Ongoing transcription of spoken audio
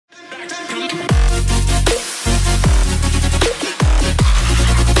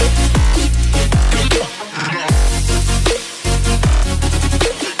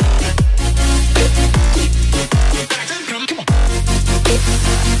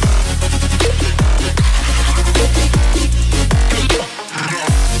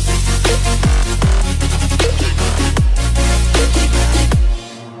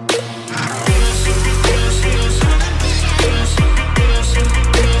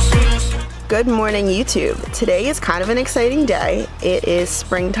Good morning, YouTube. Today is kind of an exciting day. It is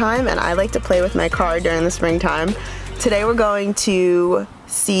springtime and I like to play with my car during the springtime. Today we're going to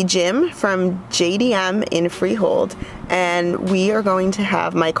see Jim from JDM in Freehold, and we are going to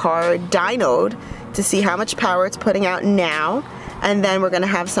have my car dynoed to see how much power it's putting out now, and then we're going to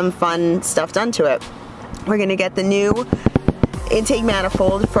have some fun stuff done to it. We're going to get the new intake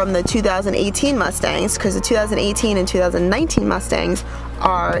manifold from the 2018 Mustangs, because the 2018 and 2019 Mustangs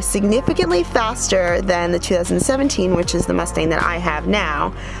are significantly faster than the 2017, which is the Mustang that I have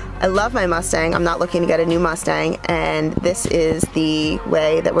now. I love my Mustang. I'm not looking to get a new Mustang, and this is the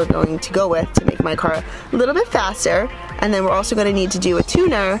way that we're going to go with to make my car a little bit faster. And then we're also going to need to do a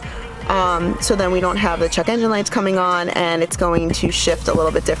tuner, so then we don't have the check engine lights coming on, and it's going to shift a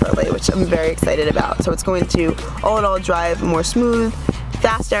little bit differently, which I'm very excited about. So it's going to all in all drive more smooth,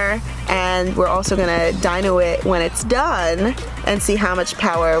 faster, and we're also going to dyno it when it's done and see how much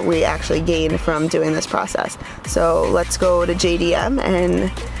power we actually gain from doing this process. So let's go to JDM and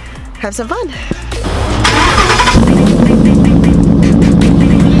have some fun.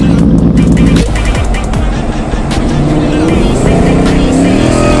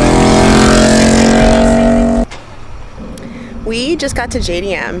 We just got to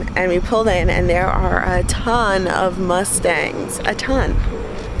JDM and we pulled in, and there are a ton of Mustangs, a ton.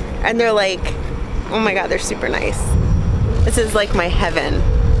 And they're like, oh my god, they're super nice. This is like my heaven.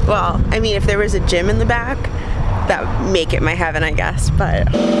 Well, I mean, if there was a gym in the back, that would make it my heaven, I guess, but.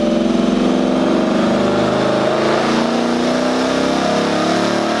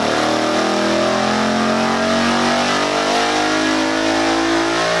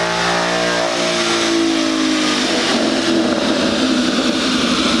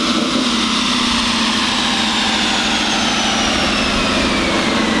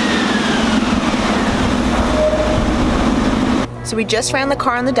 So we just ran the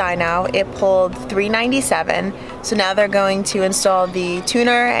car on the dyno. It pulled 397. So now they're going to install the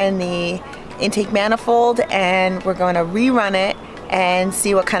tuner and the intake manifold, and we're going to rerun it and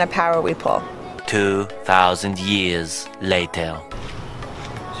see what kind of power we pull. 2,000 years later.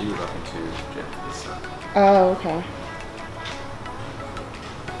 So you were looking to get this up. Oh, okay.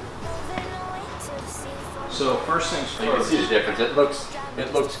 So first things first. You can see the difference.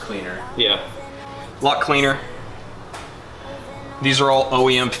 It looks cleaner. Yeah, a lot cleaner. These are all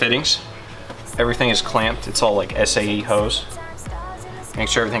OEM fittings. Everything is clamped. It's all like SAE hose. Make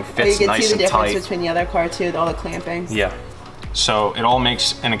sure everything fits nice and tight. You can see the difference between the other car too, with all the clamping. Yeah. So it all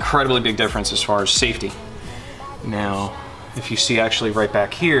makes an incredibly big difference as far as safety. Now, if you see actually right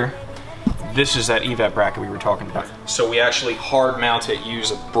back here, this is that evap bracket we were talking about. So we actually hard mount it,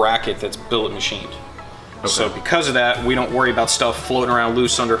 use a bracket that's billet machined. Okay. So because of that, we don't worry about stuff floating around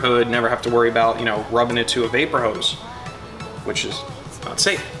loose under hood, never have to worry about, you know, rubbing it to a vapor hose, which is not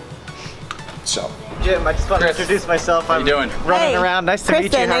safe. So, Jim, I just want to introduce myself. How you doing? Running around. Nice to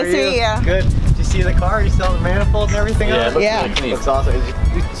meet you. How are you? Nice to meet you. Good. Did you see the car? You saw the manifold and everything on it? Yeah. Really clean. Looks awesome.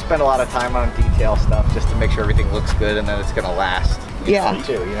 We spend a lot of time on detail stuff just to make sure everything looks good and then it's gonna last. Yeah.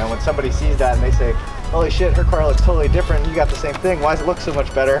 Too. You know, when somebody sees that and they say, "Holy shit, her car looks totally different. You got the same thing. Why does it look so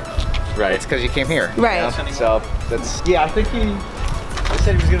much better?" Right. It's because you came here. Right. You know? So that's I think he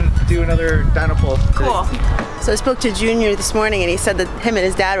said he was gonna do another dyno pull. Cool. So I spoke to Junior this morning, and he said that him and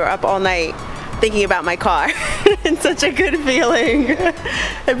his dad were up all night thinking about my car. It's such a good feeling.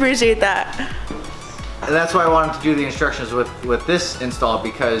 I appreciate that. And that's why I wanted to do the instructions with this install,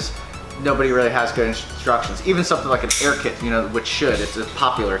 because nobody really has good instructions. Even something like an air kit, you know, which should. It's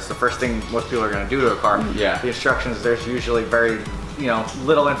popular. It's the first thing most people are going to do to a car. Yeah. The instructions, there's usually very, you know,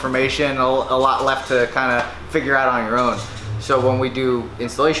 little information, a lot left to kind of figure out on your own. So when we do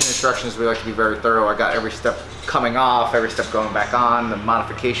installation instructions, we like to be very thorough. I got every step coming off, every step going back on, the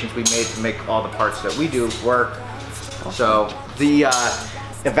modifications we made to make all the parts that we do work. So the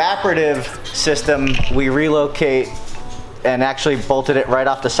evaporative system, we relocate and actually bolted it right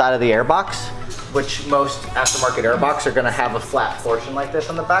off the side of the airbox, which most aftermarket airbox are gonna have a flat portion like this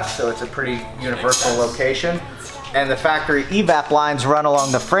on the back, so it's a pretty universal location. And the factory evap lines run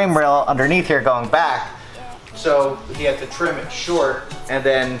along the frame rail underneath here going back. so he had to trim it short, and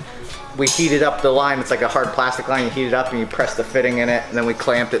then we heated up the line. It's like a hard plastic line. You heat it up and you press the fitting in it, and then we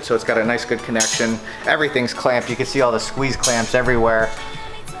clamped it so it's got a nice good connection. Everything's clamped. You can see all the squeeze clamps everywhere.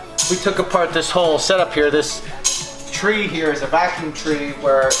 We took apart this whole setup here. This tree here is a vacuum tree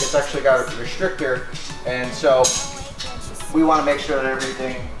where it's actually got a restrictor, and so we want to make sure that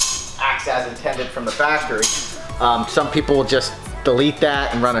everything acts as intended from the factory. Some people will just delete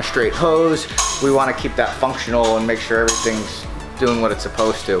that and run a straight hose. We want to keep that functional and make sure everything's doing what it's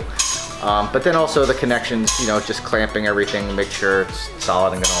supposed to. But then also the connections, you know, just clamping everything, make sure it's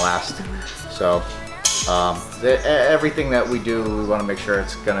solid and gonna last. So everything that we do, we want to make sure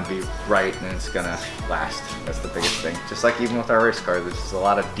it's gonna be right and it's gonna last. That's the biggest thing. Just like even with our race cars, there's a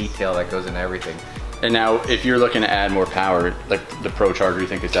lot of detail that goes into everything. And now, if you're looking to add more power, like the Pro Charger, you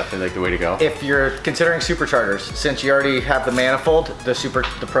think is definitely like the way to go? If you're considering superchargers, since you already have the Manifold,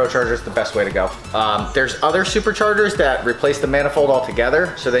 the Pro Charger is the best way to go. There's other superchargers that replace the Manifold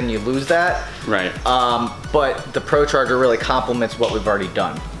altogether, so then you lose that. Right. But the Pro Charger really complements what we've already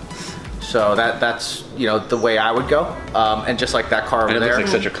done. So that's, you know, the way I would go. And just like that car over there. And it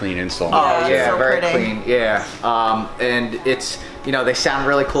looks like such a clean install. Oh yeah, so very pretty. clean. Yeah. And it's, you know, they sound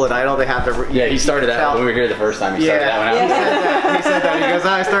really cool at idle. They have the Yeah, he started that when we were here the first time. He started that one out. He said that. He goes,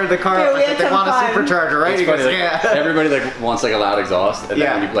 I started the car up. I said, they want a supercharger, right? It's He funny, goes, like, yeah. everybody like wants like a loud exhaust, and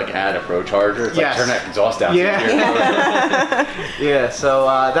then when you like add a Pro Charger, it's like turn that exhaust down. Yeah. Yeah. So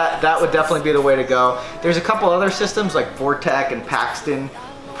that would definitely be the way to go. There's a couple other systems like Vortec and Paxton.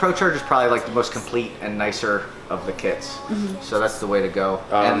 Pro Charger is probably like the most complete and nicer of the kits. So that's the way to go.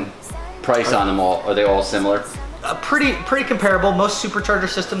 And price on them all, are they all similar? pretty comparable. Most supercharger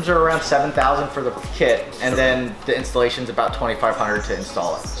systems are around $7,000 for the kit, and then the installation's about $2,500 to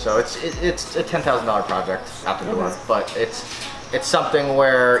install it. So it's a $10,000 project out the door, but it's something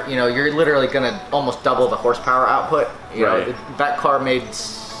where, you know, you're literally gonna almost double the horsepower output. You know, that car made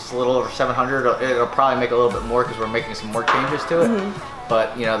a little over 700. It'll probably make a little bit more because we're making some more changes to it.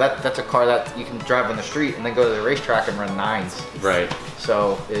 But you know, that's a car that you can drive on the street and then go to the racetrack and run 9s. Right.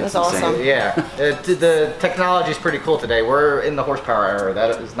 So it's that's awesome. Yeah, the technology is pretty cool today. We're in the horsepower era.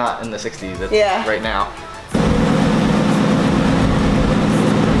 That is not in the 60s. It's right now.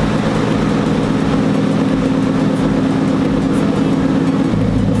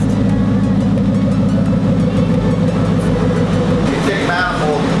 The intake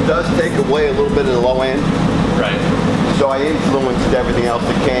manifold does take away a little bit of the low end. Right. So I influenced everything else,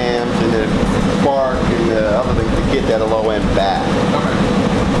 the cams and the spark and the other things to get that low end back. Okay.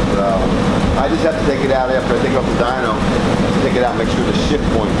 So I just have to take it out after I take off the dyno, to take it out and make sure the shift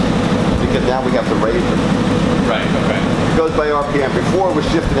points, because now we have to raise it. Right, okay. It goes by RPM. Before it was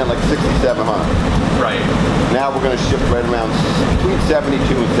shifting at like 6,700. Right. Now we're going to shift right around between 72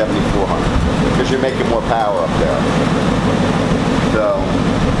 and 7,400 because you're making more power up there. So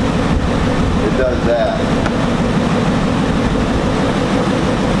it does that.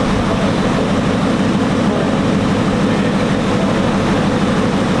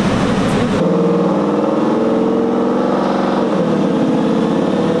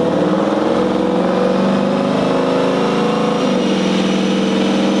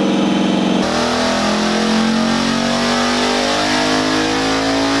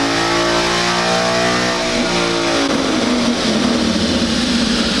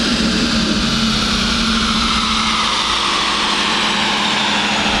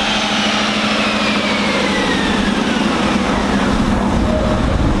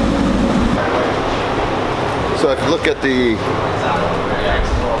 So if you look at the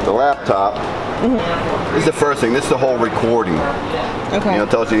laptop, this is the first thing. This is the whole recording. Okay. You know, it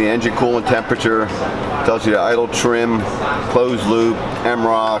tells you the engine coolant temperature, tells you the idle trim, closed loop,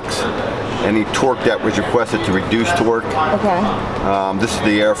 MROCs, any torque that was requested to reduce torque. Okay. This is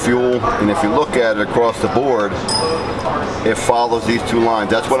the air fuel, and if you look at it across the board, it follows these two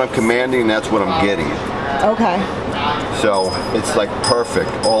lines. That's what I'm commanding, and that's what I'm getting. Okay. So it's like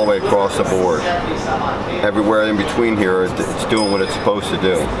perfect all the way across the board. Everywhere in between here, it's doing what it's supposed to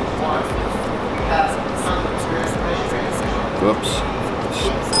do. Whoops.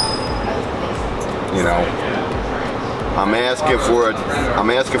 You know, I'm asking for a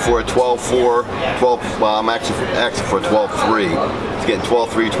 12.4, well, I'm actually asking for a 12.3. It's getting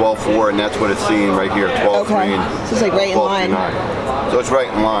 12.3, 12.4, and that's what it's seeing right here, 12.3 and so it's like right in line. 12.9. So it's right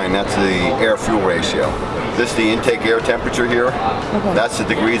in line. That's the air-fuel ratio. This is the intake air temperature here. Okay. That's the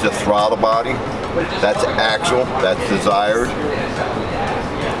degrees of throttle body. That's actual. That's desired.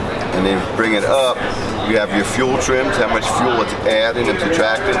 And then bring it up. You have your fuel trims, how much fuel it's adding and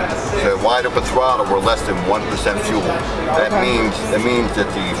subtracting. So wide open throttle, we're less than 1% fuel. That means that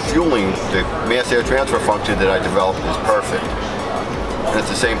the fueling, the mass air transfer function that I developed is perfect. And it's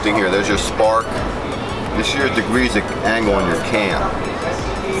the same thing here. There's your spark. This is your degrees of angle on your cam.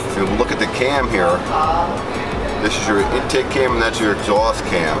 If you look at the cam here, this is your intake cam and that's your exhaust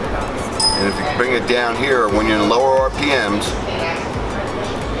cam. And if you bring it down here, when you're in lower RPMs,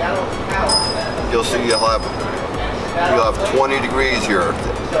 you'll see you'll have 20 degrees here.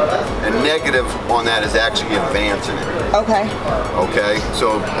 And negative on that is actually advancing it. Okay. Okay,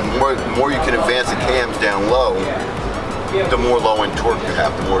 so the more you can advance the cams down low, the more low end torque you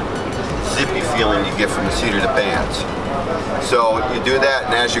have, the more zippy feeling you get from the seat of the bands. So you do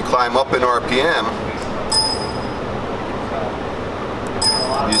that, and as you climb up in RPM,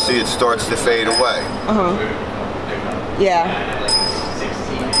 you see it starts to fade away. Yeah.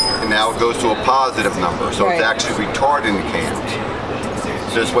 And now it goes to a positive number, so it's actually retarding the cams.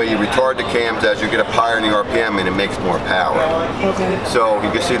 So this way you retard the cams as you get up higher in the RPM and it makes more power. Okay. So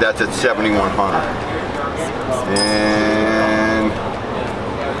you can see that's at 7,100. And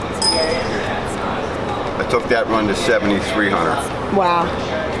I took that run to 7,300. Wow.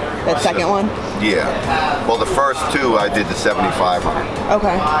 That second one? Yeah. Well, the first two I did to 7,500.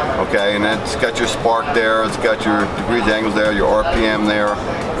 Okay. Okay, and it's got your spark there, it's got your degrees angles there, your RPM there,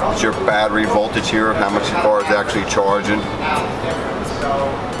 it's your battery voltage here, how much the car is actually charging.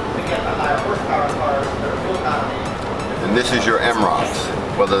 And this is your MROCs,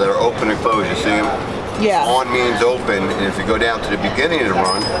 whether they're open or closed, you see them? Yeah. On means open, and if you go down to the beginning of the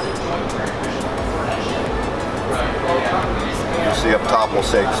run, you'll see up top will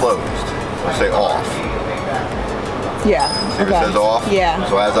say closed, will say off. Yeah. See what it says off? Yeah.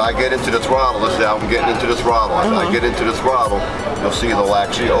 So as I get into the throttle, this is how I'm getting into the throttle. As I get into the throttle, you'll see they'll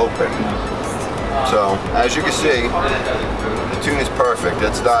actually open. So, as you can see, the tune is perfect.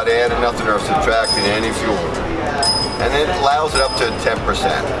 It's not adding nothing or subtracting any fuel. And it allows it up to 10%.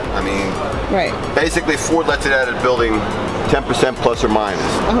 I mean, basically Ford lets it out of the building 10% plus or minus.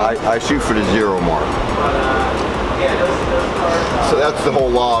 I shoot for the 0 mark. So that's the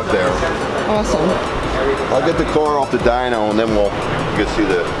whole log there. Awesome. I'll get the car off the dyno and then you can see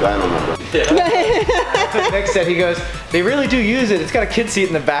the dyno number. Nick said, he goes, they really do use it. It's got a kid seat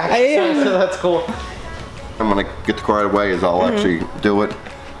in the back, so that's cool. I'm gonna get the car out of the way as I'll actually do it.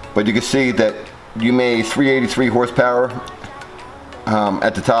 But you can see that you made 383 horsepower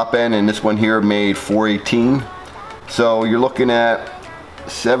at the top end, and this one here made 418. So you're looking at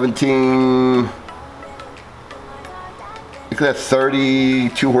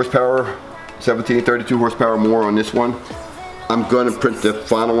 32 horsepower, 32 horsepower more on this one. I'm gonna print the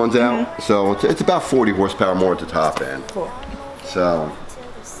final ones out, so it's about 40 horsepower more at the top end. Cool. So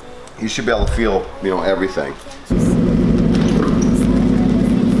you should be able to feel, everything.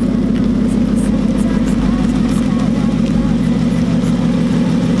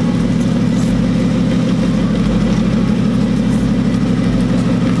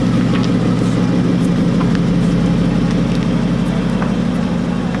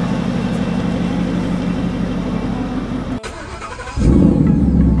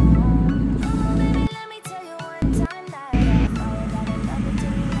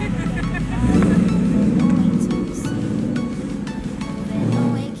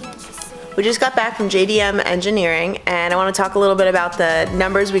 We just got back from JDM Engineering, and I want to talk a little bit about the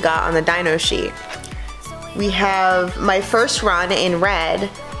numbers we got on the dyno sheet. We have my first run in red.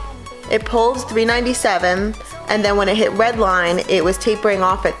 It pulls 397, and then when it hit red line, it was tapering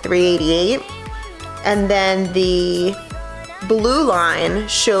off at 388. And then the blue line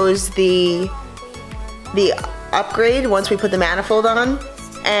shows the upgrade once we put the manifold on,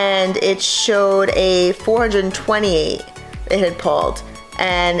 and it showed a 428 it had pulled.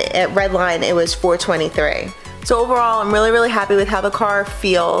 And at red line it was 423. So overall I'm really happy with how the car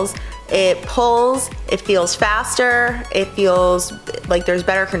feels. It pulls, it feels faster, it feels like there's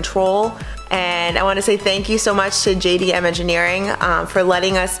better control, and I want to say thank you so much to JDM Engineering for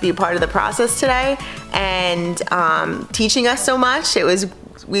letting us be part of the process today and teaching us so much.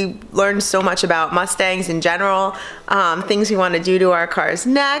 We learned so much about Mustangs in general, things we want to do to our cars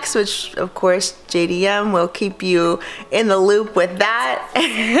next, which of course JDM will keep you in the loop with that.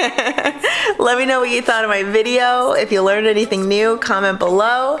 Let me know what you thought of my video. If you learned anything new, comment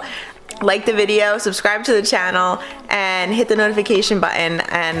below. Like the video, subscribe to the channel, and hit the notification button,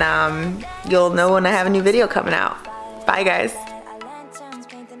 and you'll know when I have a new video coming out. Bye guys.